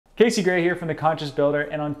Casey Gray here from The Conscious Builder,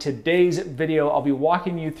 and on today's video I'll be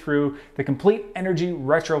walking you through the complete energy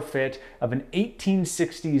retrofit of an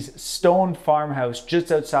 1860s stone farmhouse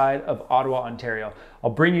just outside of Ottawa, Ontario.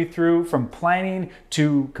 I'll bring you through from planning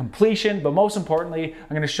to completion, but most importantly I'm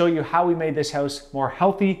going to show you how we made this house more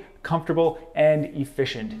healthy, comfortable, and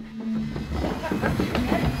efficient.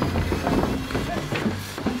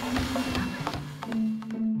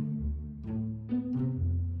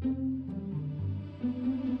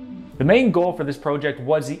 The main goal for this project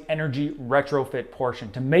was the energy retrofit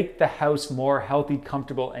portion, to make the house more healthy,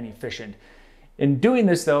 comfortable, and efficient. In doing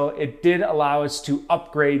this though, it did allow us to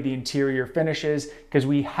upgrade the interior finishes because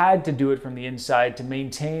we had to do it from the inside to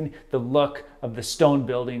maintain the look of the stone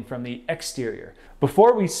building from the exterior.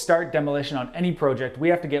 Before we start demolition on any project, we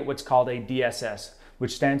have to get what's called a DSS,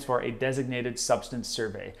 which stands for a Designated Substance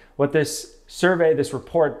Survey. What this survey, this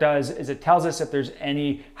report does is it tells us if there's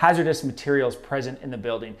any hazardous materials present in the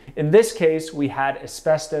building. In this case, we had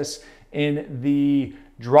asbestos in the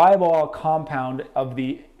drywall compound of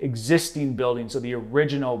the existing building, so the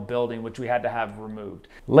original building, which we had to have removed.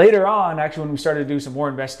 Later on, actually, when we started to do some more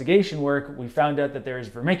investigation work, we found out that there's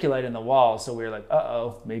vermiculite in the wall, so we were like,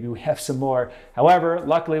 uh-oh, maybe we have some more. However,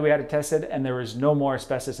 luckily we had it tested and there was no more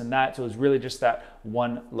asbestos in that, so it was really just that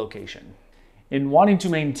one location. In wanting to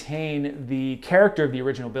maintain the character of the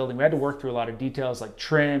original building, we had to work through a lot of details like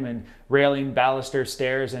trim and railing, baluster,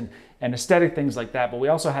 stairs, and aesthetic things like that. But we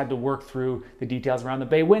also had to work through the details around the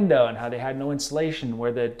bay window and how they had no insulation,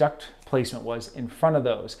 where the duct placement was in front of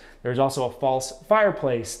those. There's also a false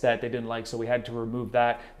fireplace that they didn't like, so we had to remove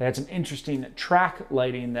that. They had some interesting track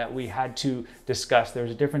lighting that we had to discuss. There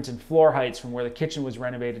was a difference in floor heights from where the kitchen was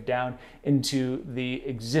renovated down into the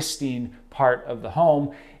existing part of the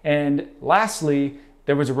home. And lastly,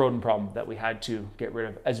 there was a rodent problem that we had to get rid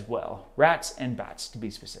of as well. Rats and bats, to be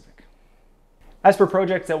specific. As for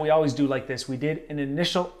projects that we always do like this, we did an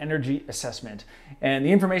initial energy assessment. And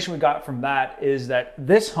the information we got from that is that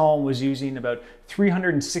this home was using about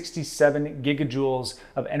 367 gigajoules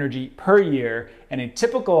of energy per year, and a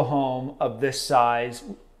typical home of this size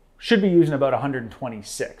should be using about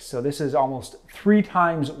 126. So this is almost 3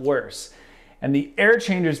 times worse. And the air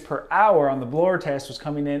changes per hour on the blower test was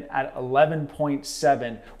coming in at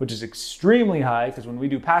 11.7, which is extremely high because when we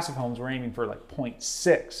do passive homes, we're aiming for like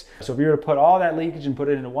 0.6. So if you were to put all that leakage and put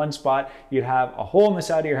it into one spot, you'd have a hole in the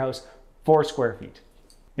side of your house, 4 square feet.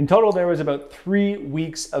 In total, there was about 3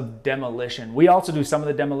 weeks of demolition. We also do some of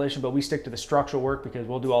the demolition, but we stick to the structural work because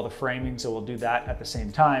we'll do all the framing, so we'll do that at the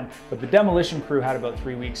same time. But the demolition crew had about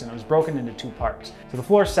 3 weeks, and it was broken into 2 parts. So the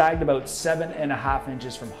floor sagged about 7.5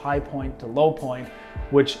 inches from high point to low point,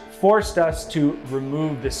 which forced us to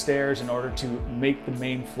remove the stairs in order to make the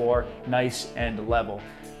main floor nice and level.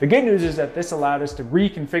 The good news is that this allowed us to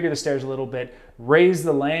reconfigure the stairs a little bit, raise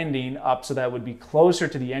the landing up so that it would be closer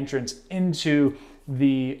to the entrance into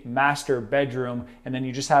the master bedroom, and then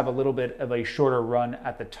you just have a little bit of a shorter run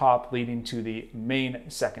at the top leading to the main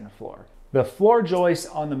second floor. The floor joists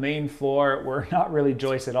on the main floor were not really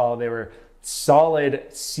joists at all. They were solid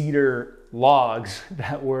cedar logs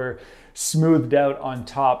that were smoothed out on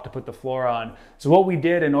top to put the floor on. So what we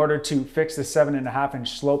did in order to fix the 7.5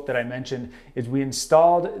 inch slope that I mentioned is we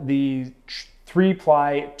installed the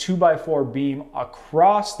 3-ply 2x4 beam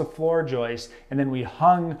across the floor joist, and then we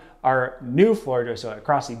hung our new floor joist, so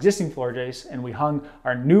across the existing floor joist, and we hung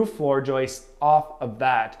our new floor joist off of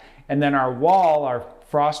that. And then our wall, our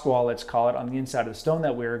frost wall, let's call it, on the inside of the stone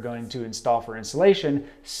that we were going to install for insulation,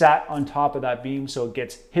 sat on top of that beam, so it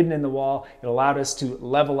gets hidden in the wall. It allowed us to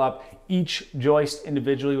level up each joist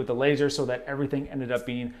individually with the laser so that everything ended up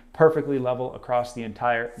being perfectly level across the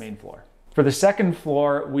entire main floor. For the second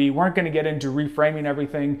floor, we weren't going to get into reframing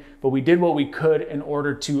everything, but we did what we could in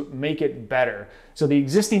order to make it better. So the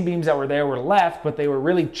existing beams that were there were left, but they were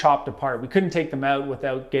really chopped apart. We couldn't take them out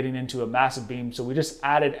without getting into a massive beam, so we just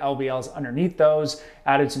added LVLs underneath those,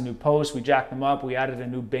 added some new posts, we jacked them up, we added a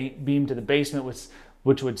new beam to the basement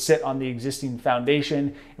which would sit on the existing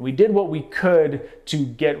foundation. And we did what we could to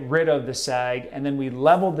get rid of the sag, and then we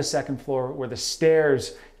leveled the second floor where the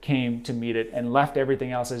stairs came to meet it and left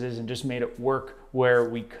everything else as is and just made it work where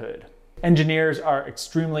we could. Engineers are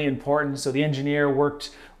extremely important, so the engineer worked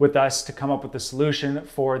with us to come up with the solution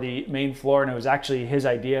for the main floor, and it was actually his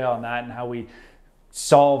idea on that and how we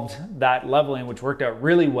solved that leveling, which worked out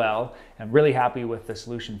really well. I'm really happy with the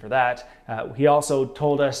solution for that. He also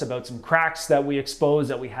told us about some cracks that we exposed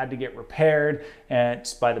that we had to get repaired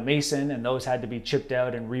by the mason, and those had to be chipped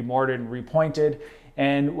out and remortared and repointed.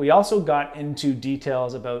 And we also got into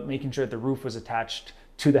details about making sure that the roof was attached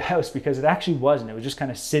to the house, because it actually wasn't. It was just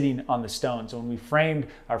kind of sitting on the stone. So when we framed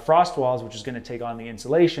our frost walls, which is going to take on the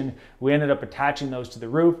insulation, we ended up attaching those to the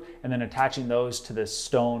roof and then attaching those to the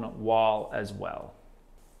stone wall as well.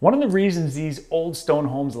 One of the reasons these old stone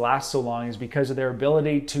homes last so long is because of their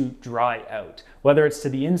ability to dry out, whether it's to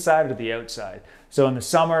the inside or the outside. So in the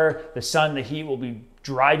summer, the sun, the heat will be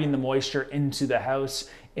driving the moisture into the house.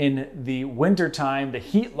 In the winter time, the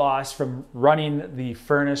heat loss from running the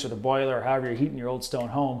furnace or the boiler or however you're heating your old stone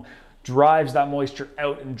home drives that moisture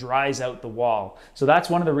out and dries out the wall. So that's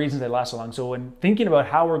one of the reasons they last so long. So when thinking about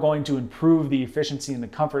how we're going to improve the efficiency and the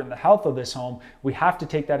comfort and the health of this home, we have to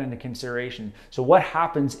take that into consideration. So what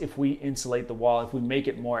happens if we insulate the wall, if we make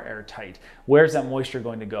it more airtight? Where's that moisture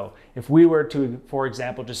going to go? If we were to, for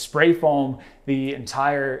example, just spray foam the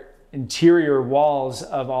entire interior walls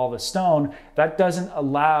of all the stone, that doesn't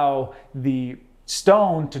allow the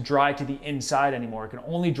stone to dry to the inside anymore. It can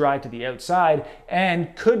only dry to the outside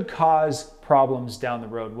and could cause problems down the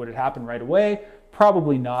road. Would it happen right away?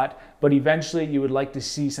 Probably not, but eventually you would like to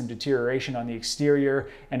see some deterioration on the exterior,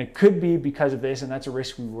 and it could be because of this, and that's a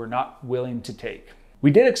risk we were not willing to take.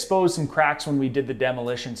 We did expose some cracks when we did the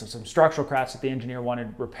demolition, so some structural cracks that the engineer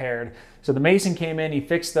wanted repaired. So the mason came in, he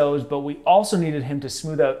fixed those, but we also needed him to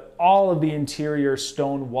smooth out all of the interior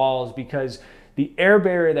stone walls, because the air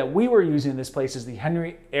barrier that we were using in this place is the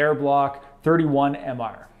Henry Air Block 31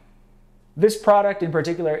 MR. This product in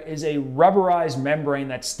particular is a rubberized membrane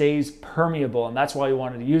that stays permeable, and that's why we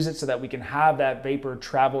wanted to use it, so that we can have that vapor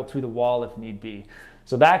travel through the wall if need be.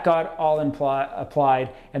 So that got all applied,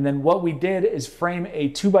 and then what we did is frame a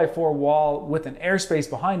 2x4 wall with an airspace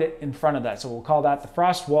behind it in front of that. So we'll call that the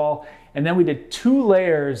frost wall, and then we did 2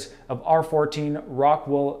 layers of R14 rock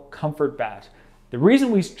wool comfort bat. The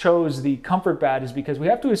reason we chose the comfort bat is because we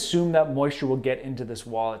have to assume that moisture will get into this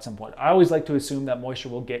wall at some point. I always like to assume that moisture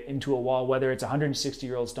will get into a wall, whether it's a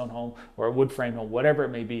 160-year-old stone home or a wood frame home, whatever it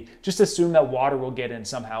may be. Just assume that water will get in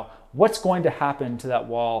somehow. What's going to happen to that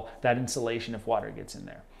wall, that insulation, if water gets in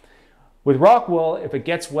there? With rock wool, if it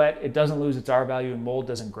gets wet, it doesn't lose its R value and mold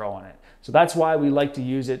doesn't grow on it. So that's why we like to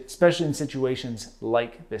use it, especially in situations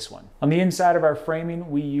like this one. On the inside of our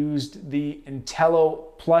framing, we used the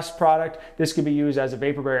Intello Plus product. This could be used as a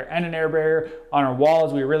vapor barrier and an air barrier. On our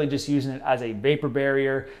walls, we were really just using it as a vapor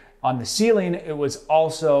barrier. On the ceiling, it was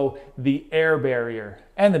also the air barrier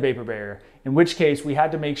and the vapor barrier, in which case we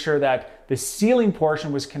had to make sure that the ceiling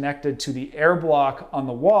portion was connected to the air block on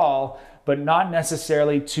the wall, but not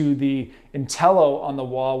necessarily to the Intello on the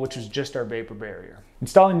wall, which was just our vapor barrier.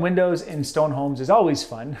 Installing windows in stone homes is always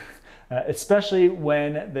fun, especially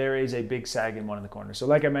when there is a big sag in one of the corners. So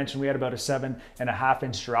like I mentioned, we had about a 7.5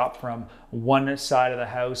 inch drop from one side of the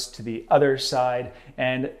house to the other side.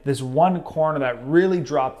 And this one corner that really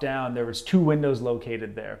dropped down, there was 2 windows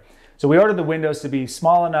located there. So we ordered the windows to be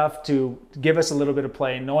small enough to give us a little bit of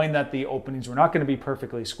play, knowing that the openings were not going to be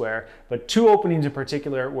perfectly square, but 2 openings in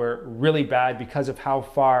particular were really bad because of how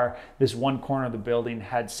far this one corner of the building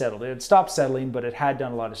had settled. It had stopped settling, but it had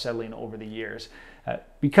done a lot of settling over the years.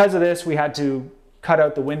 Because of this, we had to cut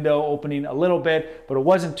out the window opening a little bit, but it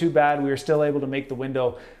wasn't too bad. We were still able to make the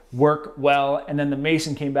window work well. And then the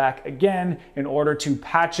mason came back again in order to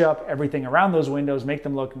patch up everything around those windows, make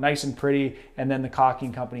them look nice and pretty. And then the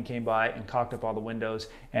caulking company came by and caulked up all the windows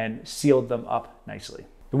and sealed them up nicely.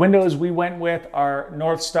 The windows we went with are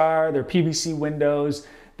North Star. They're PVC windows.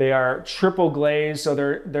 They are triple glazed, so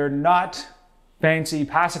they're not fancy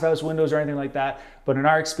passive house windows or anything like that, but in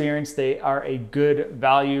our experience, they are a good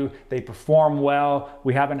value. They perform well.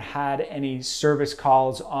 We haven't had any service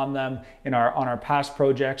calls on them on our past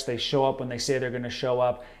projects. They show up when they say they're going to show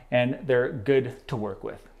up, and they're good to work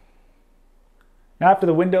with. Now, after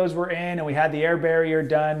the windows were in and we had the air barrier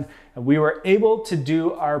done, we were able to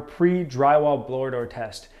do our pre-drywall blower door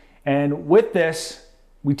test. And with this,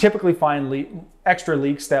 we typically find extra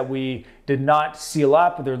leaks that we did not seal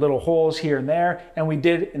up. There are little holes here and there, and we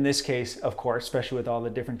did in this case, of course, especially with all the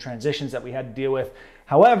different transitions that we had to deal with.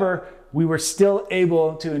 However, we were still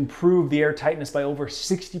able to improve the air tightness by over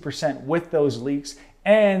 60% with those leaks,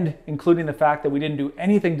 and including the fact that we didn't do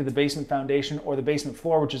anything to the basement foundation or the basement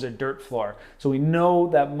floor, which is a dirt floor. So we know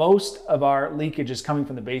that most of our leakage is coming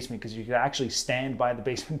from the basement, because you could actually stand by the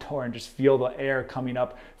basement door and just feel the air coming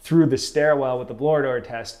up through the stairwell with the blower door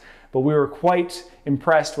test. But we were quite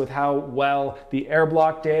impressed with how well the air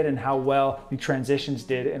block did and how well the transitions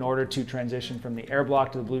did in order to transition from the air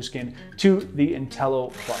block to the Blueskin to the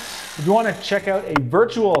Intello Plus. If you want to check out a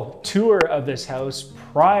virtual tour of this house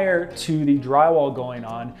prior to the drywall going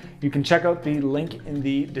on, you can check out the link in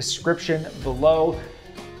the description below.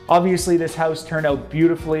 Obviously, this house turned out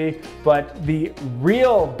beautifully, but the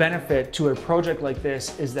real benefit to a project like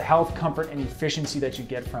this is the health, comfort, and efficiency that you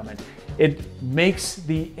get from it. It makes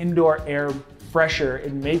the indoor air fresher.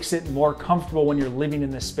 It makes it more comfortable when you're living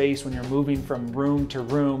in this space, when you're moving from room to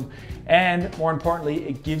room, and more importantly,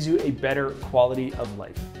 it gives you a better quality of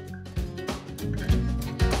life.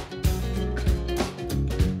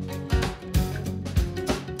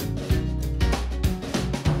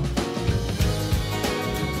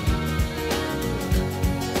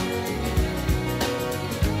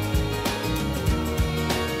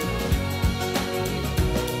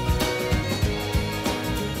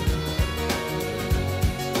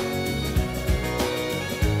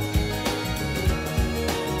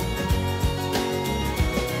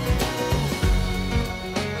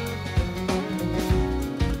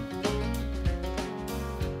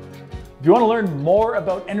 If you want to learn more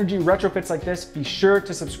about energy retrofits like this, be sure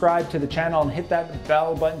to subscribe to the channel and hit that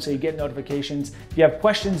bell button so you get notifications. If you have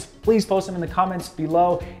questions, please post them in the comments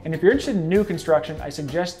below. And if you're interested in new construction, I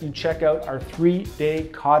suggest you check out our 3-day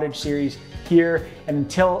cottage series here. And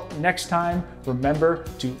until next time, remember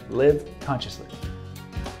to live consciously.